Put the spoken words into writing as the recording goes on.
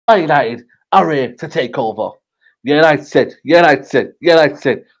United are here to take over. United.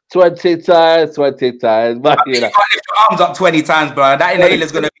 20 times. Man, you can't lift your arms up 20 times, bro. That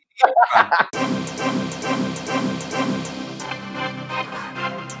inhaler's going to be...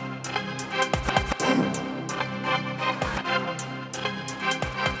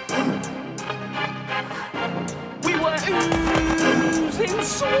 We were oozing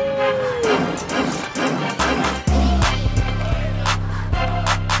souls.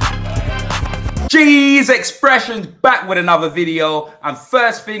 G's Expressions back with another video, and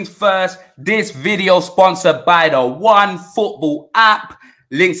first things first, this video sponsored by the One Football app.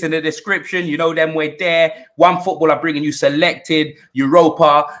 Links in the description. You know them, we're there. One Football are bringing you selected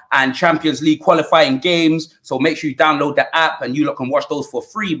Europa and Champions League qualifying games, so make sure you download the app and you lot can watch those for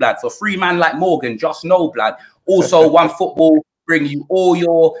free, blood. For free man like Morgan, just know, blood. Also, One Football bring you all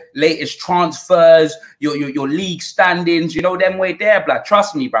your latest transfers, your league standings. You know them, way there, blood.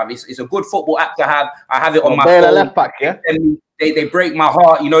 Trust me, bruv. It's a good football app to have. I have it on my phone. Left back, yeah? They break my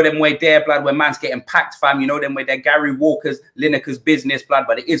heart. You know them, way there, blood. When man's getting packed, fam. You know them, way there. Gary Walker's, Lineker's business, blood.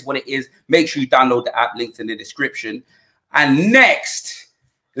 But it is what it is. Make sure you download the app. Links in the description. And next,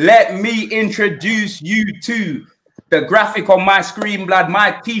 let me introduce you to the graphic on my screen, blood.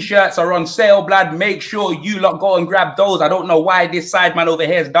 My t-shirts are on sale, blood. Make sure you lot go and grab those. I don't know why this side man over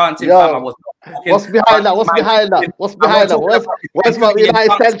here is dancing. Yo, fam. I was what's behind that? What's behind that? What's behind that? Where's my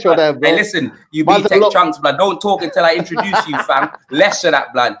United Central there, bro? Hey, listen, you B-Tech chunks, blood. Don't talk until I introduce you, fam. Less of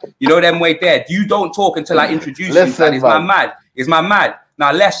that, blood. You know them way there. You don't talk until I introduce you, fam. It's my mad. It's my mad.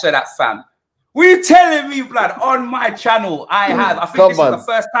 Now, less of that, fam. We telling me, blood, on my channel, I think this is the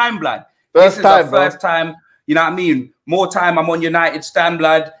first time, blood. This is the first time. You know what I mean? More time I'm on United stand,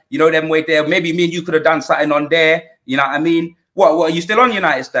 blood. You know them way there. Maybe me and you could have done something on there. You know what I mean? What are you still on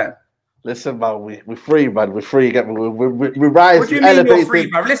United stand? Listen, man, we're free, man. We're free. Get me? We rise. What do you mean you're free,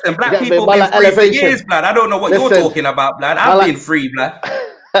 man? Listen, black people been free for years, blood. I don't know what you're talking about, blood. I've been free, blood.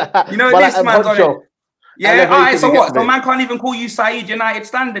 You know this man's on it. Yeah, all right, so what? So man can't even call you SAEED United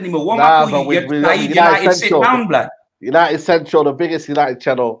stand anymore. What am I calling you? SAEED United sit down, blood. United Central, the biggest United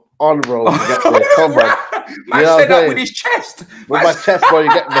channel on road. Come on. Man said that with his chest. With my chest, bro, you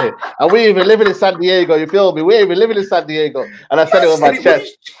get me? And we even living in San Diego, you feel me? We even living in San Diego. And I said it with my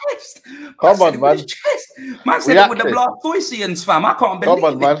chest. Come on, man. Man said it with the Blastoisians, fam. I can't believe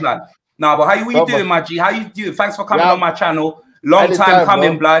it, blood. Nah, but how you doing, my G? How you doing? Thanks for coming on my channel. Long time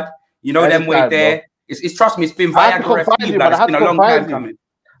coming, blood. You know them way there. It's trust me, it's been Viagra FD, blood. It's been a long time coming.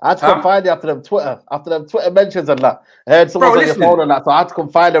 I had to come find you after them Twitter mentions and that. I heard someone on your phone and that, so I had to come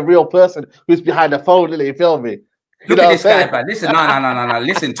find a real person who's behind the phone, you feel me? Look at this guy, man. Listen, no.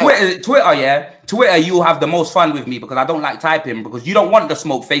 Listen, Twitter, yeah. Twitter, you have the most fun with me because I don't like typing because you don't want the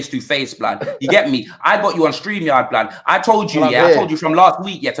smoke face to face, blood. You get me? I got you on StreamYard, blood. I told you, I told you from last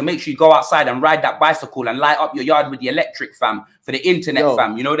week, to make sure you go outside and ride that bicycle and light up your yard with the electric, fam, for the internet,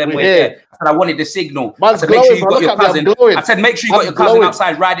 fam. You know them way there. I said I wanted the signal. I said make sure you got your cousin. I said make sure you got your cousin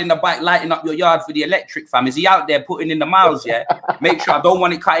outside riding the bike, lighting up your yard for the electric, fam. Is he out there putting in the miles? Yeah. Make sure I don't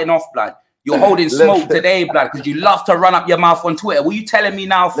want it cutting off, blood. You're holding smoke today, blood, because you love to run up your mouth on Twitter. What are you telling me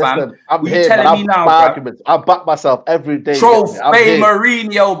now, fam? Listen, what are you telling me now, bro? I back myself every day. Trophy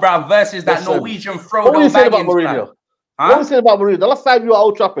Mourinho, bro, versus that Norwegian Frodo. What do you say about Mourinho? What do you say about Mourinho? The last time you were at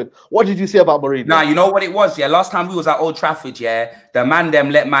Old Trafford, what did you say about Mourinho? Nah, you know what it was, last time we was at Old Trafford, the man them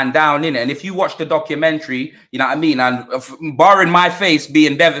let man down, innit? And if you watch the documentary, you know what I mean? And barring my face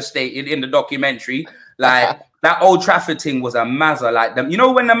being devastated in the documentary, like... That Old Trafford thing was a mazza, like them. You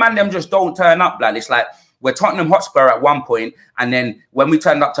know when the man them just don't turn up, blood. It's like we're Tottenham Hotspur at one point, and then when we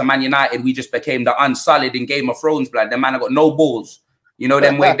turned up to Man United, we just became the Unsullied in Game of Thrones, blood. The man have got no balls. You know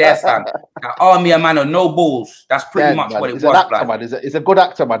them way there, fam. That army of man of no balls. That's pretty much what it was, actor, man. He's a good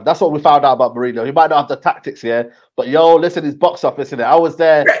actor, man. That's what we found out about Mourinho. He might not have the tactics, but yo, listen, his box office, innit? I was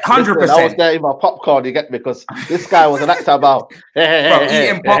there. 100%. I was there in my popcorn, you get me? Because this guy was an actor about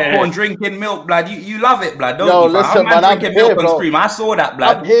eating popcorn, drinking milk, blood. You love it, blood, don't yo, you? Listen, man, I'm drinking here, milk on stream. I saw that,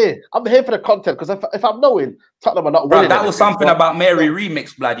 blood. I'm here for the content, because if I'm knowing Tottenham are not winning, that was something about Mary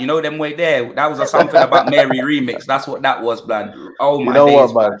Remix, blood. You know them way there. That was something about Mary Remix. That's what that was, blood. Oh my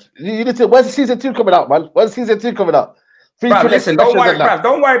days, what, man? You need to. When's season 2 coming out, man? When's season 2 coming out? Bruv, listen, don't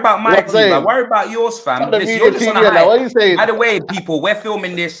worry about my team, man. Worry about yours, fam. Listen, you're just on a high. What are you saying? By the way, people, we're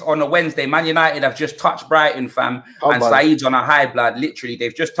filming this on a Wednesday. Man United have just touched Brighton, fam, and SAEED's on a high, blood. Literally,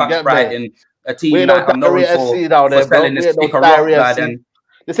 they've just touched Brighton, a team that I'm known for selling this sticker rock, blood. And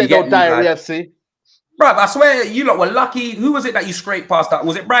this ain't no Diary FC. Bruv, I swear you lot were lucky. Who was it that you scraped past that?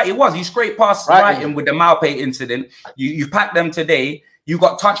 Was it Brighton? It was. You scraped past Brighton with the Malpe incident. You packed them today. You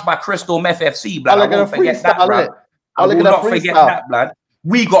got touched by Crystal Meth FC, blood. I won't forget that, bruv. I will not forget that, blood.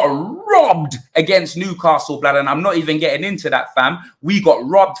 We got robbed against Newcastle, blood, and I'm not even getting into that, fam. We got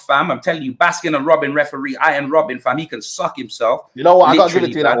robbed, fam. I'm telling you, Baskin and Robin referee, Iron Robin, fam. He can suck himself. You know what? I gotta give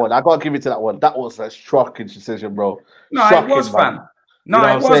it to you that one. I gotta give it to that one. That was a shocking decision, bro. No, shocking, it was, fam. No, you know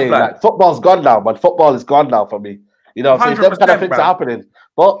it was, blood. Like, football's gone now, man. Football is gone now for me. You know what I'm saying? Them kind of things are happening.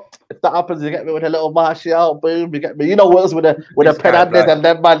 But if that happens, you get me with a little Martial, boom, you get me. You know what else with a Penandes and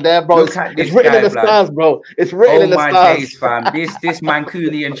them man there, bro. It's written in the stars, bro. It's written in the stars. Oh my days, fam. This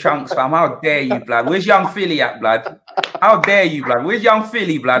Mancunian chunks, fam. How dare you, blood? Where's young Philly at, blood? How dare you, blood? Where's young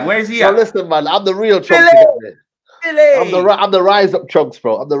Philly, blood? Where's he at? Listen, man, I'm the real chunks. I'm the rise up chunks,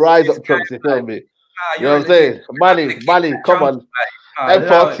 bro. I'm the rise up chunks, you feel me? You know what I'm saying? Mali, come on.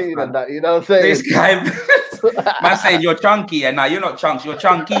 M14 and that, you know what I'm saying? This guy, man, saying you're chunky, and now you're not chunks, you're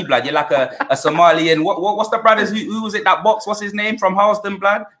chunky, blood. You're like a Somalian. What's the brothers? Who was it that box? What's his name from Halston,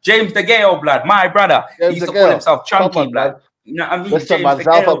 blood? James De Gale, blood. My brother. He used to call himself chunky, blood. You know what I mean? Listen, man,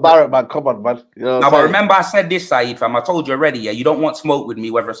 Zalfa Barrett, man, come on, man. You know but remember, I said this, Saeed, fam. I told you already, yeah. You don't want smoke with me,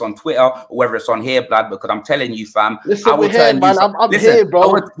 whether it's on Twitter or whether it's on here, blood, because I'm telling you, fam. Listen, we're here, man. I'm here,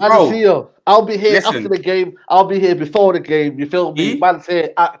 bro. I'll be here after the game. I'll be here before the game. You feel me? Man's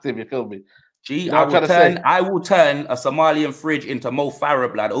here active. You feel me? I will turn a Somalian fridge into Mo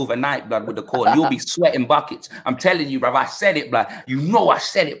Farah, blood, overnight, blood, with the corn. You'll be sweating buckets. I'm telling you, bruv. I said it, blood. You know I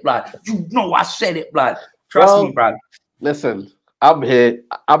said it, blood. You know I said it, blood. Trust me, bruv. Listen, I'm here.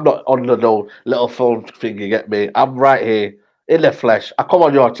 I'm not on the little phone thing, you get me? I'm right here in the flesh. I come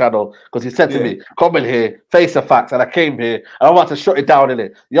on your channel because he said to me, come in here, face the facts, and I came here and I'm about to shut it down in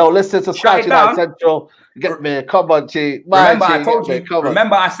it. Yo, listen, subscribe to Night Central. Get me, come on, G. Remember, I told you.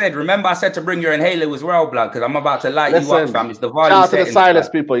 Remember, I said to bring your inhaler as well, blood, because I'm about to light you up, fam. It's the volume. Shout out to the Silas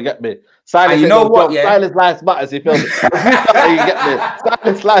people, you get me? Silas, you know what? Yeah. Silas lives matters, you feel me? You get me?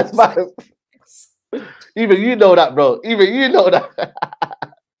 Silas lives matters. Even you know that, bro. Even you know that.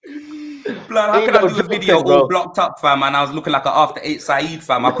 Blood, how can I do a video all blocked up, fam? And I was looking like an After 8 SAEED,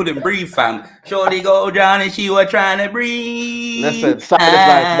 fam. I couldn't breathe, fam. Shorty go down and she was trying to breathe. Listen, silence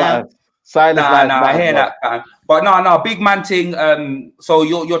life matters. Silence life matters. I hear that, fam. But no, big man thing. So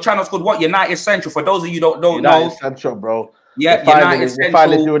your channel's called what? United Central. For those of you don't know. United Central, bro. Yeah, United Central. We're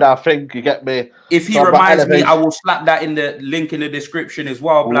finally doing our thing, you get me? If he reminds me, I will slap that in the link in the description as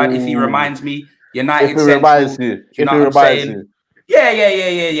well, blood. If he reminds me. United Central. Reminds you. You know what I'm saying?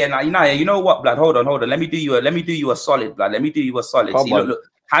 Yeah. Now, you know what, blood? Hold on. Let me do you a solid, blood. Let me do you a solid. See, look,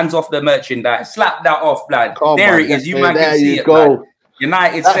 hands off the merchandise. Slap that off, blood. There it is. You man can see it, blood.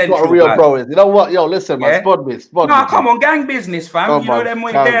 United Central. That's what a real bro is. You know what? Yo, listen, man. Spud me. Nah, come on, gang business, fam. You know them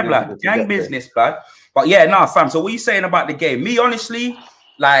way there, blood. Gang business, blood. But yeah, nah, fam. So what are you saying about the game? Me, honestly,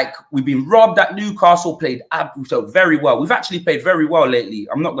 like, we've been robbed at Newcastle, played very well. We've actually played very well lately.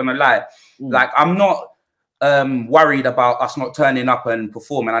 I'm not gonna lie. Like, I'm not worried about us not turning up and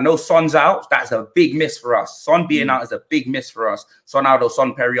performing. I know Son's out. That's a big miss for us. Son being out is a big miss for us. Son Aldo,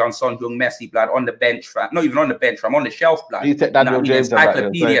 Son Perrion, Son Young, Messi, blood, on the bench, fam. Not even on the bench, I'm on the shelf, blood. You take Daniel James.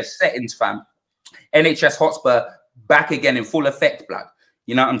 Encyclopedia settings, fam. NHS Hotspur back again in full effect, blood.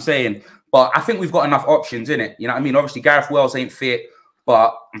 You know what I'm saying? But I think we've got enough options in it. You know what I mean? Obviously, Gareth Wells ain't fit,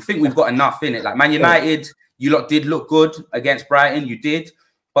 but I think we've got enough in it. Like, Man United, you lot did look good against Brighton. You did.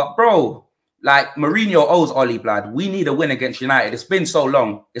 But, bro, like, Mourinho owes Ollie, blood. We need a win against United. It's been so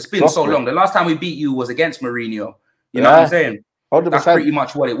long. It's been so long. The last time we beat you was against Mourinho. You know what I'm saying? 100%. That's pretty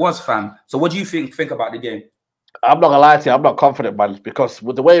much what it was, fam. So what do you think about the game? I'm not gonna lie to you, I'm not confident, man, because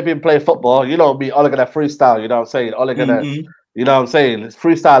with the way we've been playing football, you know me, Ole gonna freestyle, you know what I'm saying? Ole gonna, you know what I'm saying? It's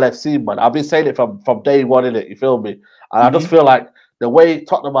freestyle FC, man. I've been saying it from day one, innit? You feel me? And I just feel like the way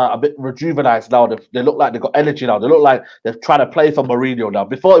Tottenham are a bit rejuvenized now, they look like they've got energy now. They look like they're trying to play for Mourinho now.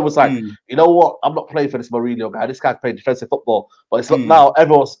 Before it was like, you know what? I'm not playing for this Mourinho guy. This guy's playing defensive football. But it's like now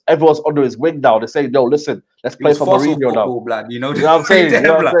everyone's under his wing now. They're saying, no, listen, let's play for Mourinho now. Blood, you know what I'm saying? You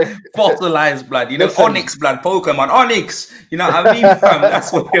know what I'm saying? Fossilized blood. You know, Onyx blood, Pokemon, Onyx. You know what I mean, fam?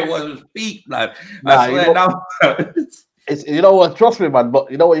 That's what it was. Peak blood. I swear now. It's, you know what, trust me, man, but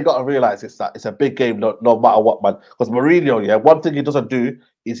you know what you got to realize is that it's a big game no matter what, man. Because Mourinho, yeah, one thing he doesn't do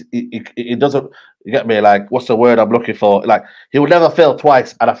is he doesn't, you get me, like, what's the word I'm looking for? Like, he will never fail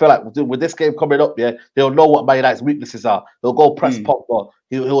twice. And I feel like with this game coming up, yeah, he'll know what Man United's weaknesses are. He'll go press Pogba.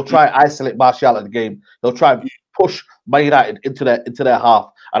 He'll try and isolate Martial at the game. He'll try and push Man United into their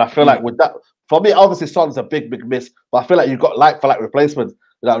half. And I feel like with that, for me, obviously Son's a big miss, but I feel like you've got like for like replacements.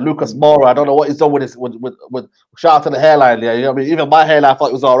 Like Lucas Moura, I don't know what he's done with his with shout out to the hairline, yeah. You know what I mean? Even my hairline I thought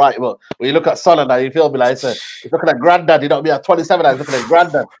it was all right, but when you look at Son now, you feel me like he's looking at granddad, you know what I mean? At 27, he's looking at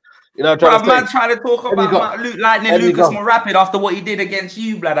granddad. You know what Bro, I'm trying man to say? trying to talk Then you about got- Luke Lightning then you Lucas got- more rapid after what he did against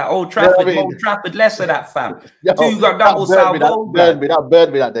you, blood, at Old You know Trafford. what I mean? Old Trafford, less of that, fam. Yo, Two got that double burned me, salvo, that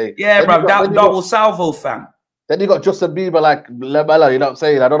burned me that day. Yeah, Then bro, you got- then you double got- salvo, fam. Then you got Justin Bieber like Lamella, you know what I'm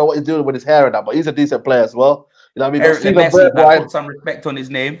saying? I don't know what he's doing with his hair and that, but he's a decent player as well. You know what I mean? You got Eric Steven Lemessy, man, Bergwijn. put some respect on his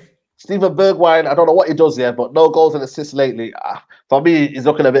name. Steven Bergwijn, I don't know what he does here, but no goals and assists lately. For me, he's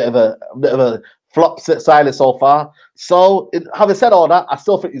looking a bit of a flop silence so far. So, having said all that, I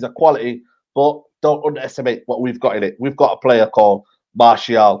still think he's a quality, but don't underestimate what we've got in it. We've got a player called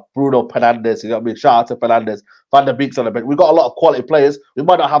Martial, Bruno Fernandes. You know what I mean? Shout out to Fernandes, Van der Beek's on the bench. We've got a lot of quality players. We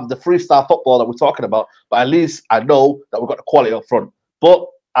might not have the three-star football that we're talking about, but at least I know that we've got the quality up front. But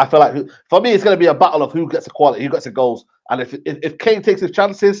I feel like for me, it's going to be a battle of who gets the quality, who gets the goals. And if Kane takes his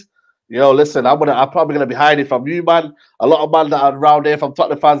chances, listen, I'm probably gonna be hiding from you, man. A lot of man that are around here from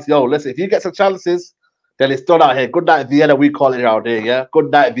Tottenham fans. Listen, if you get some chances, then it's done out here. Good night, Vienna. We call it around here, yeah.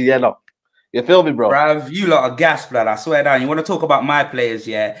 Good night, Vienna. You feel me, bro? Bruv, you lot are gas, blood. I swear down. You want to talk about my players,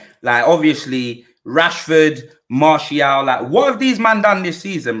 yeah? Like, obviously, Rashford, Martial. Like, what have these man done this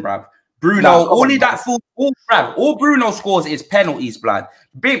season, bruv? Bruno, all Bruno scores is penalties, blood.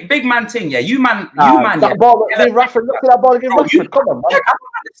 Big man thing, yeah. You man, that ball against Rashford. Look at that ball against Rashford. Come on, man. I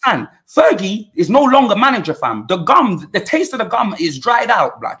don't understand. Fergie is no longer manager, fam. The taste of the gum is dried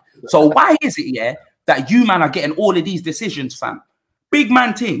out, blood. So why is it, yeah, that you man are getting all of these decisions, fam? Big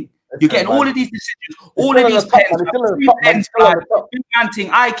man thing. You're getting all of these decisions, all of these pens, free pens, blood. Big man thing,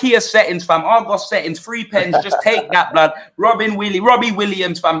 IKEA settings, fam, Argos settings, free pens. Just take that, blood. Robbie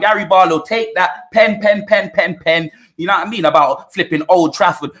Williams, fam, Gary Barlow, take that pen. You know what I mean? About flipping Old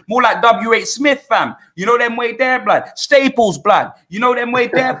Trafford. More like W.H. Smith, fam. You know them way there, blood. Staples, blood. You know them way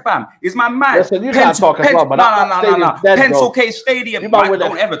there, fam. Is my man. Listen, you can't talk as well, but no. Pencil Case Stadium.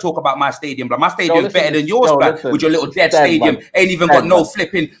 Don't ever talk about my stadium, blood. My stadium's better than yours, blood. With your little dead stadium. Ain't even got no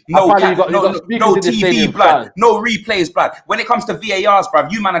flipping, no TV, blood. No replays, blood. When it comes to VARs,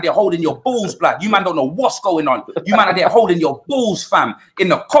 bruv, you man are there holding your balls, blood. You man don't know what's going on. You man are there holding your balls, fam. In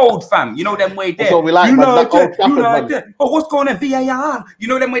the cold, fam. You know them way there. So we like, Oh, what's going on? VAR. You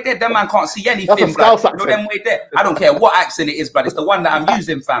know them way there. That man can't see anything, blood. You know them way there. I don't care what accent it is, blood. It's the one that I'm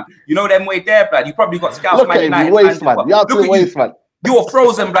using, fam. You know them way there, blood. You probably got scouts. Look at him, you waste, man. You're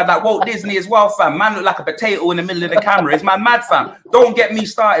frozen, blood, like Walt Disney as well, fam. Man look like a potato in the middle of the camera. It's my mad, fam. Don't get me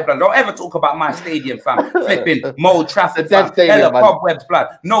started, blood. Don't ever talk about my stadium, fam. Flipping Old Trafford, fam. Hella cobwebs, blood.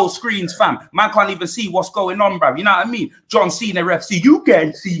 No screens, fam. Man can't even see what's going on, bruv. You know what I mean? John Cena FC, you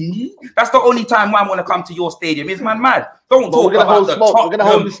can't see me. That's the only time I want to come to your stadium. Is man mad? Don't talk about the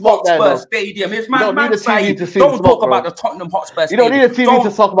Tottenham Hotspur Stadium. It's man mad. Don't talk about the Tottenham Hotspur Stadium. You don't need a TV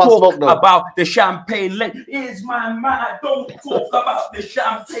to talk about smoke, though. About the Champagne Lane. Is man mad? Don't talk about the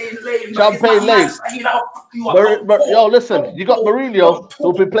Champagne Lane. Champagne Lane. Yo, listen, you got Mourinho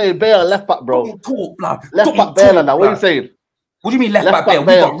who'll be playing Bale left back, bro. Left back Bale now. What are you saying? What do you mean left back Bale?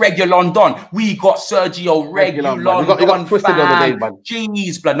 We got Reguilon Don. We got Sergio Reguilon. He got twisted the other day, man.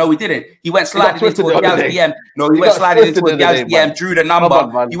 Jeez, blood. No, he didn't. He went sliding into a gal's DM. No, he went sliding into a gal's DM, drew the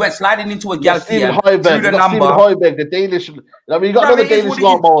number. He went sliding into a gal's DM, drew the number. Stephen Højbjerg, the Danish. I mean, you got another Danish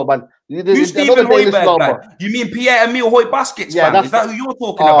lawnmower, man. You Stephen Højbjerg, you mean Pierre-Emile Højbaskets, fam? Is that who you're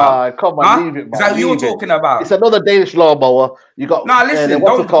talking about? Come on, leave it, man. Is that who you're talking about? It's another Danish lawnmower. You got. Nah, listen,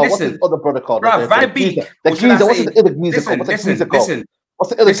 what's his other brother called? Bruv, Van der Beek. The geezer. What's the other geezer called?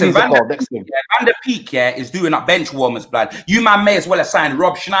 What's the other geezer called next to him? Van der Beek, yeah, is doing up bench warmers, blood. You man may as well have signed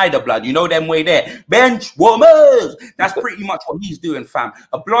Rob Schneider, blood. You know them way there. Bench warmers. That's pretty much what he's doing, fam.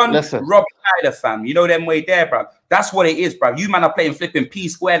 A blonde Rob Schneider, fam. You know them way there, bruv. That's what it is, bruv. You man are playing flipping P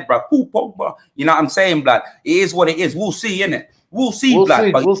squared, bruv. You know what I'm saying, blood? It is what it is. We'll see, innit? We'll see,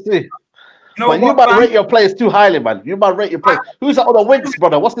 blood. We'll see. You know but you might rate your players too highly, man. You might rate your players. Who's that other Winks,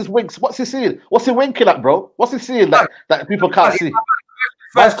 brother? What's this Winks? What's he seeing? What's he winking at, bro? What's he seeing that people can't see?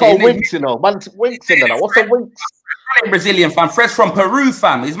 Man's called Winks, you know. Man's Winks in there. What's a Winks? Brazilian fam, Fred's from Peru,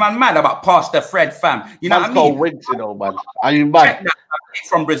 fam. Is man mad about Pastor Fred, fam? You know what I mean? Called Winks, you know, man. Are you mad?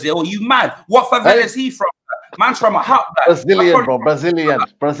 From Brazil? Are you mad? What favela is he from? Man's from a hut. Brazilian, bro. Brazilian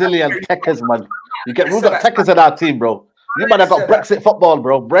techers, man. We got techers in our team, bro. You might have got Brexit football,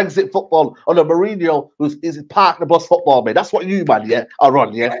 bro. Brexit football under Mourinho, who's park the bus football, man. That's what you, man, are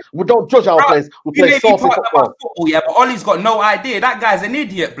on, yeah? We don't judge our players. We play saucy football. Yeah, but Ollie's got no idea. That guy's an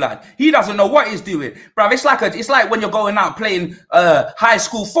idiot, blood. He doesn't know what he's doing. Bro, it's like when you're going out playing high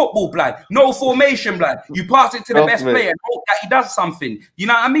school football, blood. No formation, blood. You pass it to the best player and hope that he does something. You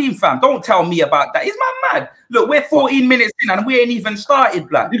know what I mean, fam? Don't tell me about that. He's mad. Look, we're 14 minutes in and we ain't even started,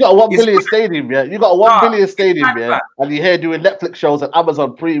 blood. You got a 1 billion stadium, yeah. You got a 1 billion stadium, yeah. And you're here doing Netflix shows and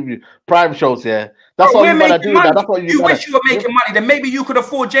Amazon Prime shows, yeah. That's all you gotta do. Now. That's what you wish you were making money. Then maybe you could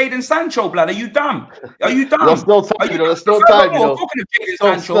afford Jadon Sancho, blood. Are you dumb? Are you dumb? There's still time. There's still time. Talking of Jadon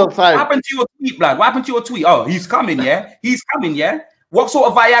Sancho, what happened to your tweet, blood? What happened to your tweet? Oh, he's coming, yeah. He's coming, yeah. What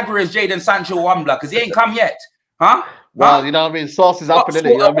sort of Viagra is Jadon Sancho on, blood? Because he ain't come yet, huh? Well, you know what I mean. Sauces happening.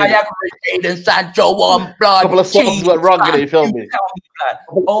 You know what I mean. Jadon Sancho on, blood. A couple of sauces went wrong, you feel me?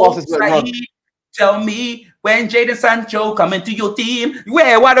 Oh, SAEED, tell me when Jadon Sancho coming to your team.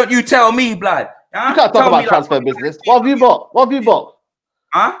 Why don't you tell me, blood? Huh? You can't talk about transfer business. What have you bought? What have you bought?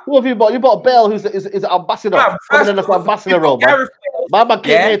 Huh? Who have you bought? You bought Bale, who's an ambassador. Coming in as an ambassador role, man. My man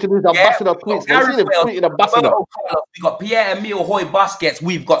came here to do the ambassador tweets. I've seen him tweeting ambassador. We got Pierre-Emile Hoy Baskets.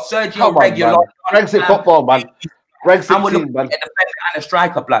 We've got Sergio Regular. Brexit football, man. Brexit and we're looking at a defender and a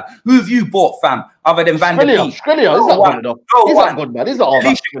striker, blood. Who have you bought, fam, other than Van der Beek? Skriniar, he's not good enough. He's not good, man. He's not all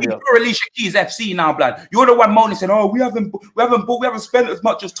that. You're Alicia Keys FC now, blood. You're the one moaning saying, "Oh, we haven't spent as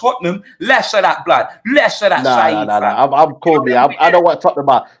much as Tottenham." Less of that, blood. Less of that. Nah. I'm cool, man. I know what Tottenham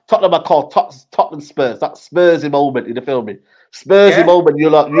are. Tottenham are called Tottenham Spurs. That's Spursy moment. You feel me? Spursy moment.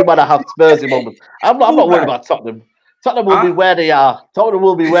 You might have Spursy moments. I'm not worried about Tottenham. Tottenham will be where they are. Tottenham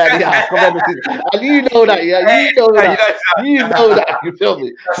will be where they are. And you know that, yeah. You know that. You know that. You feel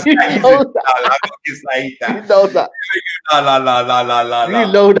me? You know that. You know that.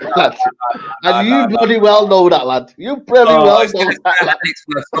 You know that, lad. And you bloody well know that, lad. You bloody well know that.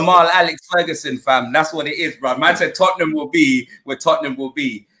 Jamal Alex Ferguson, fam. That's what it is, bro. Man said Tottenham will be where Tottenham will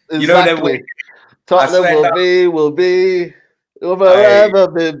be. You know that way. Tottenham will be wherever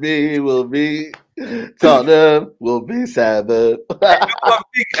baby will be. Tottenham will be 7.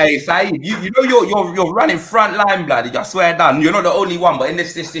 Hey, SAEED, you know you're running front line, blood. I swear down. You're not the only one, but in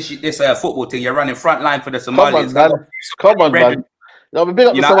this football thing, you're running front line for the Somalis. Come on, man. No, we big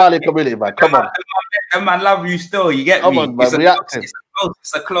up the Somali community, man. Come on. That man love you still. You get me? Come on, man.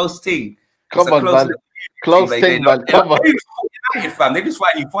 It's a close thing. Come on, man. Close thing, man. Come on. Fam, they just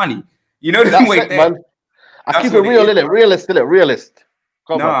find you funny. You know the way, man. I keep it real, innit? Realist.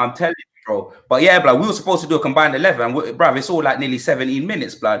 No, I'm telling you. Bro. But yeah, blood, we were supposed to do a combined 11, and bro, it's all like nearly 17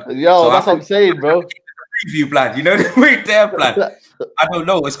 minutes, blood. Yo, so that's what I'm saying, bro. Preview, blood, you know the way there, blood. I don't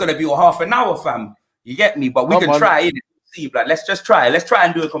know, it's gonna be a half an hour, fam. You get me? But we can try it. See, blood. Let's just try. Let's try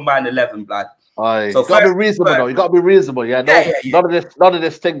and do a combined 11, blood. So you gotta be reasonable, though. You gotta be reasonable, yeah. None of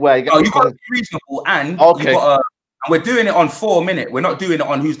this thing where you gotta be reasonable, and okay. And we're doing it on 4 minutes. We're not doing it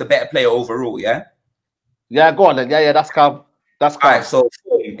on who's the better player overall, yeah. Yeah, go on then. Yeah, that's calm. That's calm. All right, so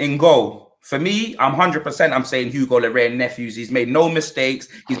in goal, for me, I'm 100%. I'm saying Hugo Lloris nephews. He's made no mistakes.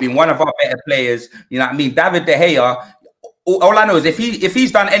 He's been one of our better players. You know what I mean? David De Gea. All I know is if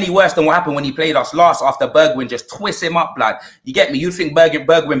he's done any worse than what happened when he played us last after Bergwijn just twist him up, blood. You get me? You think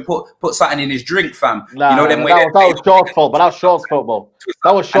Bergwijn put something in his drink, fam? Nah, you know them that was Shaw's fault, but that was Shaw's fault, bro.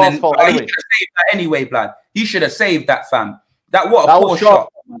 That was Shaw's fault anyway. He should have saved that anyway, blood. He should have saved that, fam. That poor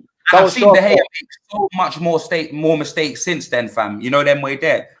shot. I've seen De Gea make so much more mistakes since then, fam. You know them way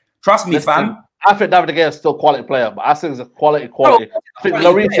there. Trust me, fam. I think David De Gea is still a quality player, but I think it's a quality. I think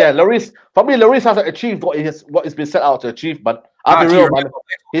Lloris, for me, Lloris hasn't achieved what he's been set out to achieve, man. I'll be real, man.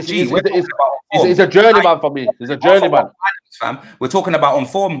 He's a journeyman for me. He's a journeyman. Fam. We're talking about on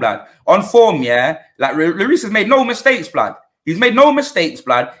form, blood. On form, yeah. Like Lloris has made no mistakes, blood. He's made no mistakes,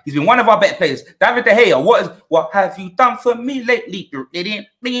 blood. He's been one of our better players. David De Gea, what have you done for me lately?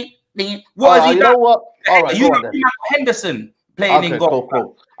 What has he done? You know what? All right, you know Henderson playing in goal.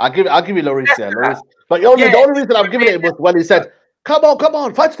 Cool. I'll give you Lloris there, Lloris. But the only reason I'm giving it was when he said, come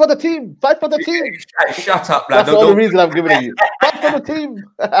on, fight for the team. Fight for the team. Shut up, blood. That's the only reason I'm giving it you. Fight for the team.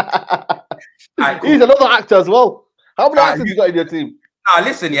 Right, cool. He's another actor as well. How many actors you got in your team? Nah,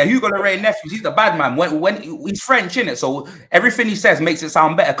 listen, yeah, Hugo Lloris nephews, he's the bad man. When he's French, innit? So everything he says makes it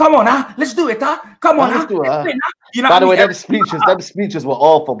sound better. Come on, let's do it, Come on, let's do it. You know by the way, them speeches were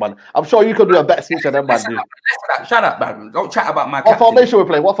awful, man. I'm sure you could do a better speech than them, man. Shut up, man. Don't chat about my What formation we're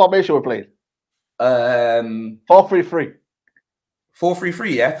playing? 4-3-3.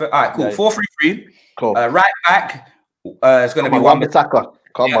 4-3-3, yeah? All right, cool. 4-3-3. Cool. Right back, it's going to be Wan-Bissaka.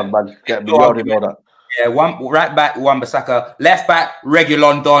 Come on, man. Get me. You already know that. Yeah, right back, Wan-Bissaka. Left back,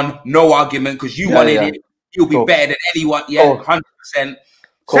 Reguilon Don. No argument, because you wanted it. You'll be better than anyone. Yeah, 100%.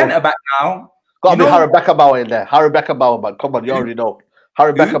 Centre back now. Got to be Harry Beckenbauer in there. Harry Beckenbauer, man. Come on, you already know.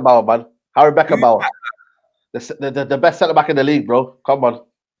 Harry Beckenbauer, man. Harry Beckenbauer. The best centre back in the league, bro. Come on.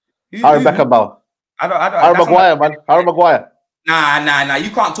 Harry Beckenbauer. I don't. Harry Maguire, man. Harry Maguire. Nah. You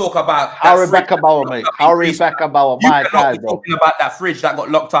can't talk about Harry Beckenbauer, mate. Harry Beckenbauer, my guy, bro. Talking about that fridge that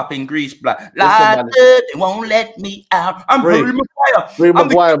got locked up in Greece, blood. Listen, man. They won't let me out. I'm Harry Maguire. Harry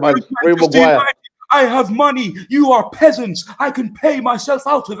Maguire, man. Harry Maguire. I have money. You are peasants. I can pay myself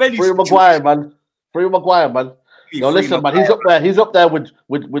out of any. Harry Maguire, man. Harry Maguire, man. No, listen, man. He's up there. He's up there with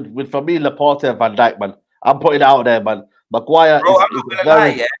for me, Laporte and Van Dijk, man. I'm putting it out there, man. Maguire Bro, is I'm not gonna lie,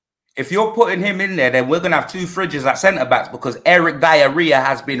 yeah. If you're putting him in there, then we're gonna have two fridges at centre backs because Eric Diarrhea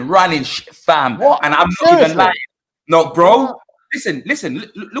has been running shit, fam. What? And I'm not even lying. No, bro. Listen.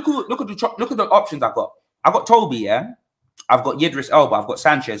 Look at the options I've got. I've got Toby, yeah. I've got Yidris Elba. I've got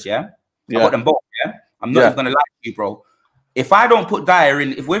Sanchez, yeah. I've got them both, yeah. I'm not even gonna lie to you, bro. If I don't put Dyer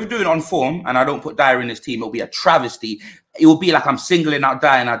in, if we're doing on form and I don't put Dyer in this team, it'll be a travesty. It will be like I'm singling out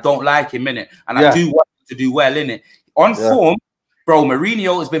Dyer and I don't like him in it, and I do want him to do well in it. On form. Bro,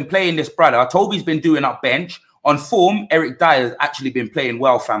 Mourinho has been playing this brother. Toby's been doing up bench. On form, Eric Dyer has actually been playing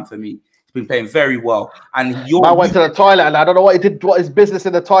well, fam, for me. He's been playing very well. And man went to the toilet and I don't know what he did, what his business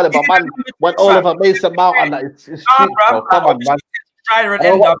in the toilet, but man went all over Mason Mount and that. It's shit, bro. Come on, man. I don't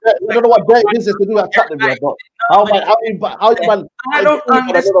know what dirty business to do at Tottenham here, but how man? I don't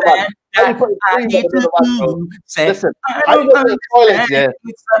understand. Listen, how you go to the toilet,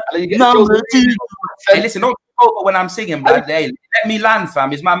 Hey, listen, don't over when I'm singing, blood. Hey, let me land,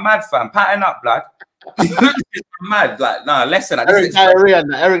 fam. Is my mad, fam? Pattern up, blood. Mad, like, nah, listen. Eric Diarrhea,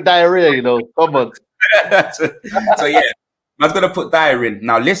 you know. Come on. So yeah, I was gonna put Dyer in.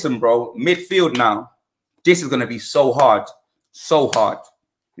 Now listen, bro. Midfield now. This is gonna be so hard. So hard.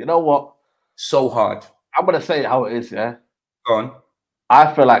 You know what? So hard. I'm gonna say it how it is, yeah. Go on.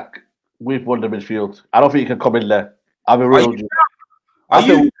 I feel like we've won the midfield. I don't think you can come in there. I'll be real with you. Are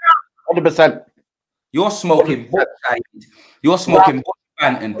you 100%? You're smoking. You're smoking.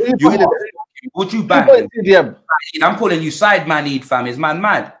 Banton. Would you ban? CDM? I'm calling you side man. Need fam. Is man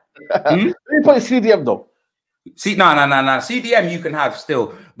mad? You put CDM though. See, no. CDM you can have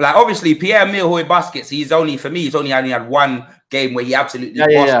still. Like obviously Pierre Milhoy Baskets. He's only only had one game where he absolutely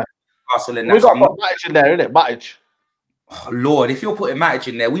Castle in that. We got Matic in there, innit? Matic. Oh, Lord, if you're putting Matic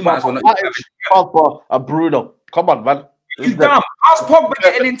in there, we might as well not. Matic, Pogba, and Bruno. Come on, man. You dumb. How's Pogba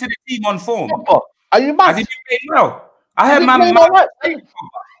getting into the team on form? Pogba. Are you mad? Has he been playing well? I heard man.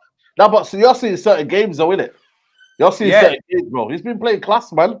 No, but so you're seeing certain games though, innit? You're seeing certain games, bro. He's been playing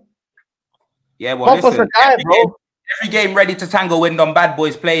class, man. Yeah, well, Pogba's a guy, bro. Every game ready to tangle when them bad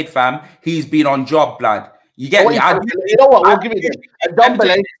boys played, fam. He's been on job, blood. You get me? You know what? We'll give it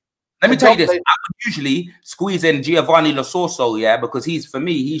Let me tell you this. I would usually squeeze in Giovanni Lo Celso, yeah, because he's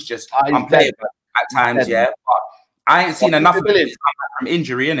just unplayable at times, yeah. But I ain't seen enough of him from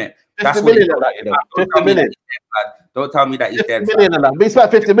injury, innit? That's what million of that, you know. 50 million. Don't tell me that he's dead. 50 million of that. We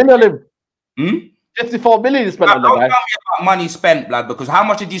spent 50 million on him. 54 million you spent on the guy. Don't tell me about money spent, blood, because how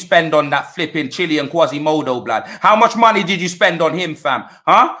much did you spend on that flipping Chilean Quasimodo, blood? How much money did you spend on him, fam?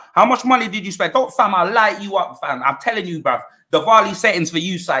 Huh? How much money did you spend? Don't, fam, I'll light you up, fam. I'm telling you, bruv. The Varley settings for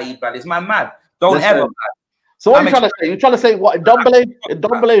you, SAEED, blood. It's man mad. Don't ever, blood. So what are you trying to say? You're trying to say what?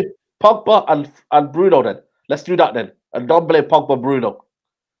 Ndombele, Pogba, and Bruno then? Let's do that then. Ndombele, Pogba, Bruno.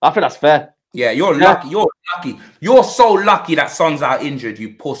 I think that's fair. Yeah, you're lucky. You're lucky. You're so lucky that Son's out injured,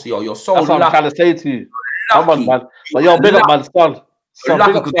 you pussy. You're so lucky. That's what I'm trying to say to you. Come on, man. But you're big up, man, Son.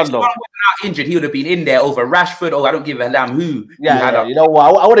 Lucky, because if Son wasn't out injured, he would have been in there over Rashford. Oh, I don't give a damn who. Yeah, you know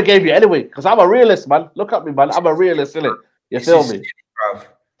what? I would have gave you anyway, because I'm a realist, man. Look at me, man. I'm a realist, innit? You feel me?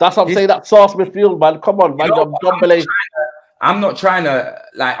 That's what I'm saying. That sauce midfield, man. Come on, man. I'm not trying to,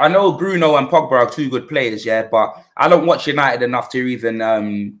 like, I know Bruno and Pogba are two good players, yeah, but I don't watch United enough to even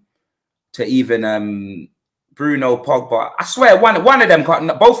Bruno, Pogba. I swear, one of them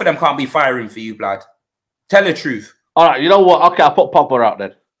can't, both of them can't be firing for you, blood. Tell the truth. All right, you know what? Okay, I'll put Pogba out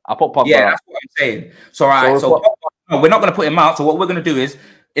then. I'll put Pogba out. Yeah, that's what I'm saying. So, all right, so Pogba, we're not going to put him out. So what we're going to do is,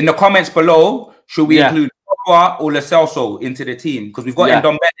 in the comments below, should we include Pogba or Lo Celso into the team? Because we've got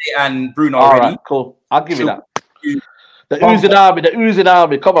Ndombele and Bruno already. All right, cool. I'll give you that. The oozing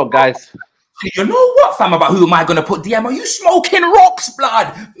army. Come on, guys. You know what, fam, about who am I going to put DM? Are you smoking rocks,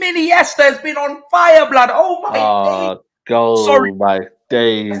 blood? Mini Esther has been on fire, blood. Oh, my days. Sorry. My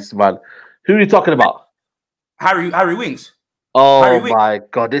days, man. Who are you talking about? Harry Winks. Oh, Harry my Winks.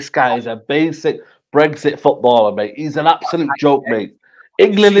 God. This guy is a basic Brexit footballer, mate. He's an absolute joke, mate.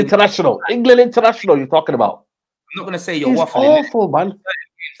 England international. You're talking about. I'm not going to say you're waffling. Awful, man.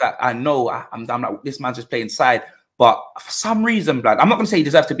 I know. I'm like, this man's just playing side. But for some reason, blood, I'm not going to say he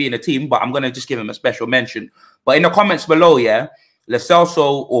deserves to be in a team, but I'm going to just give him a special mention. But in the comments below, yeah, Lo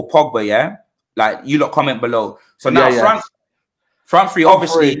Celso or Pogba, yeah, like you lot comment below. So now front three,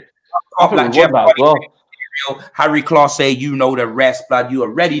 obviously, up like Jeff. real. Harry Clase, you know the rest, blood. You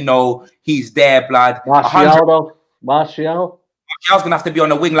already know he's there, blood. Martial. Martial's gonna have to be on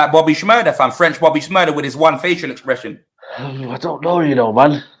the wing like Bobby Schmurder, fam. French Bobby Schmurder with his one facial expression. I don't know, you know,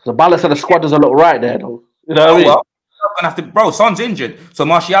 man. The balance of the squad doesn't look right there, though. You know what I mean? Well, gonna have to, bro. Son's injured, so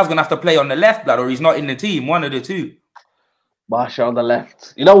Martial's gonna have to play on the left, blood, or he's not in the team. One of the two. Martial on the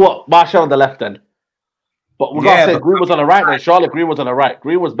left. You know what? Martial on the left then. But we gotta say Green was on the right then. Charlotte Green was on the right.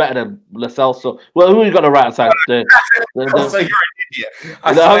 Green was better than Lascelles. So, well, who you got on the right side? So you're an idiot. You know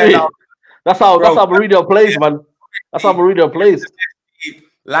what I mean? That's how Mourinho plays, man. That's how Mourinho plays.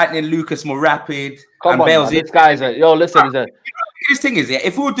 Lightning Lucas more rapid. Come and on, Bale's man. This guy's a listen. This thing is,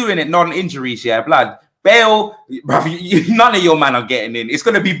 if we were doing it non-injuries, blood. Bale, bro, none of your man are getting in. It's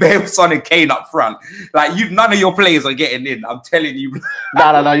gonna be Bale, Son, and Kane up front. Like none of your players are getting in. I'm telling you.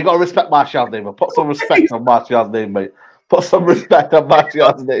 No. You gotta respect Martial's name, man. Put some respect on Martial's name, mate. Put some respect on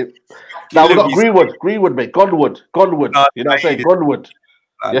Martial's name. Now we got Greenwood, mate. Gunwood. You know what I'm saying? Gunwood.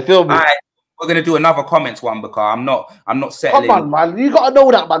 You feel me? Right, we're gonna do another comments one because I'm not settling. Come on, man. You gotta know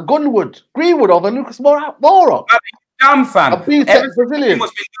that, man. Greenwood over Lucas Moura. Damn, fam. Brazilian.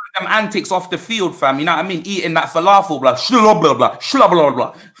 Must be doing them antics off the field, fam. You know what I mean? Eating that falafel, blah.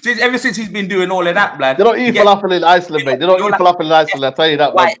 Ever since he's been doing all of that, blood. They don't eat falafel in Iceland, mate. They don't eat falafel in Iceland. I'll tell you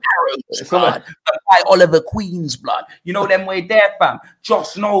that, man. White Oliver Queen's blood. You know them way there, fam. Josh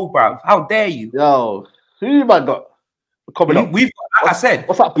Snow, bruv. How dare you? Yo, who you man got coming up? We've got, like I said,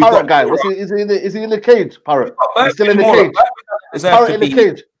 what's that Parrot guy? Is he in the cage? Parrot. He's still in the cage. Parrot in the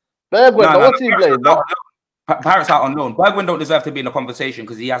cage. Bergwijn, what's he playing? Parrot's out on loan. Bergwijn don't deserve to be in the conversation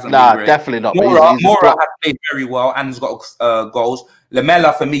because he hasn't. Nah, definitely not. Moura has played very well and has got goals.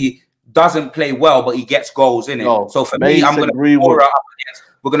 Lamela for me doesn't play well, but he gets goals in it. No, so for me, I'm going to put Moura up against.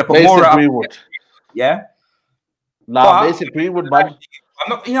 We're going to put Moura up against. Yeah. Nah, Mason Greenwood, man. I'm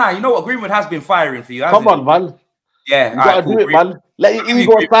not. Yeah, you know what? Greenwood has been firing for you. Come on, man. Yeah, you gotta do it, man. Let your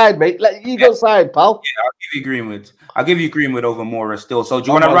ego aside, mate. Let your ego aside, pal. Yeah, I'll give you Greenwood. I'll give you Greenwood over Moura still. So do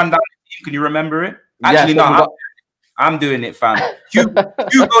you want to run down the team? Can you remember it? Actually, no. I'm doing it, fam. Hugo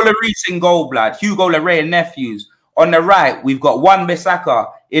Lloris in goal, blood. Hugo Lloris and nephews. On the right, we've got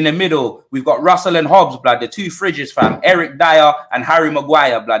Wan-Bissaka. In the middle, we've got Russell and Hobbs, blood. The two fridges, fam. Eric Dyer and Harry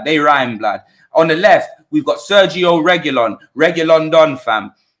Maguire, blood. They rhyme, blood. On the left, we've got Sergio Reguilon Don,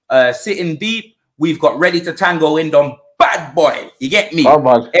 fam. Sitting deep, we've got Ready to Tango Indom, bad boy. You get me?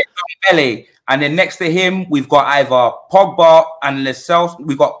 And then next to him, we've got either Pogba and Lascelles.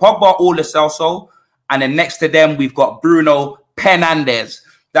 We've got Pogba or Lascelles. And then next to them, we've got Bruno Fernandes.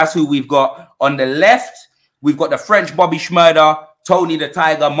 That's who we've got. On the left, we've got the French Bobby Schmurder, Tony the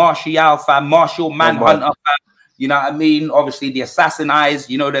Tiger, Martial, fam, Martial Manhunter, fam. You know what I mean? Obviously, the Assassin Eyes,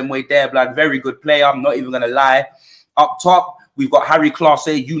 you know them way there, blood. Very good player. I'm not even going to lie. Up top, we've got Harry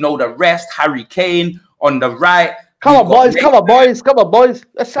Clase, you know the rest. Harry Kane. On the right. Come on, boys.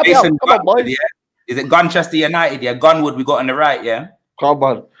 Let's have it up. Come on, boys. Yeah? Is it Manchester United? Yeah, Gunwood we got on the right, yeah? Come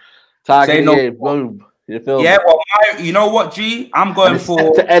on. Target game, boom. You feel me? Well, you know what, G? I'm going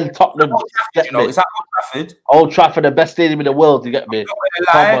for to end Tottenham. You know, is that Old Trafford? Old Trafford, the best stadium in the world. You get me?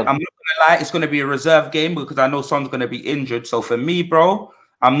 I'm not gonna lie. It's gonna be a reserve game because I know Son's gonna be injured. So for me, bro,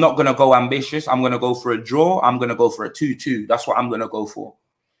 I'm not gonna go ambitious. I'm gonna go for a draw. I'm gonna go for a 2-2. That's what I'm gonna go for.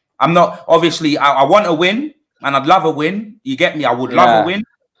 I'm not obviously. I want a win, and I'd love a win. You get me? I would love a win.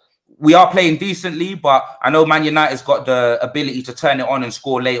 We are playing decently, but I know Man United's got the ability to turn it on and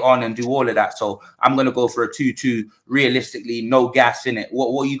score late on and do all of that. So I'm going to go for a 2-2, realistically, no gas in it.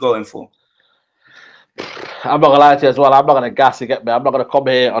 What are you going for? I'm not going to lie to you as well. I'm not going to gas, you get me? I'm not going to come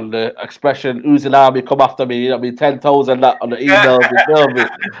here on the expression, Oozing Army, come after me, you know what I mean? 10 toes and that on the emails, you feel me?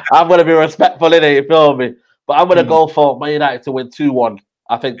 I'm going to be respectful in it, you feel me? But I'm going to go for Man United to win 2-1.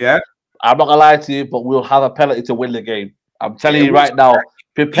 I think, I'm not going to lie to you, but we'll have a penalty to win the game. I'm telling you right now.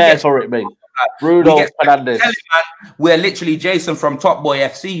 Prepare for it, mate. Bruno Fernandes. We're literally Jason from Top Boy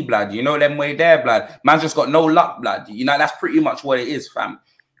FC, blood. You know them way there, blood. Man's just got no luck, blood. You know, that's pretty much what it is, fam.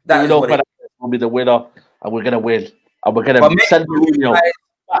 Bruno Fernandes will be the winner, and we're going to win. And we're going to send Mourinho.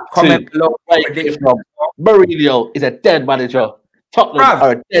 Comment below. Mourinho is a dead manager. Tottenham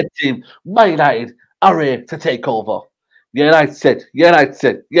are a dead team. Man United are here to take over. United.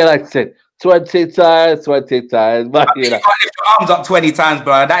 20 times. Man, you can't lift your arms up 20 times,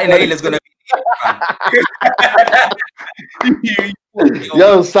 bro. That inhaler's going to be...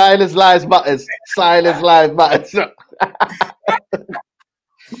 Yo, silence lives matters. Silence lives matters.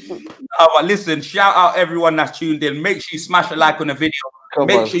 But listen, shout out everyone that's tuned in. Make sure you smash a like on the video.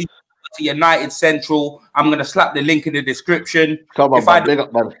 Make sure you go to United Central. I'm going to slap the link in the description. Come on, man. Big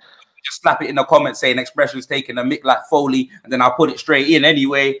up, man. Just slap it in the comments saying expressions taking a mic like Foley, and then I'll put it straight in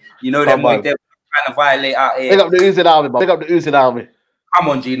anyway. You know them way there. trying to violate out here. Big up the Oozing Army, man. Big up the Oozing Army. Come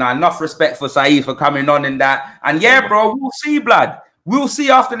on, G. Now, enough respect for SAEED for coming on in that. And yeah, bro, we'll see, blood. We'll see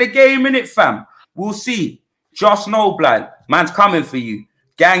after the game, innit, fam? We'll see. Just know, blood. Man's coming for you.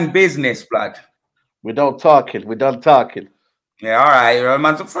 Gang business, blood. We done talking. We done talking. Yeah, all right.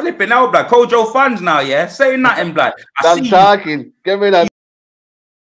 Man's flipping out, blood. Kojo funds now, yeah? Say nothing, blood. I Done see talking. Give me that.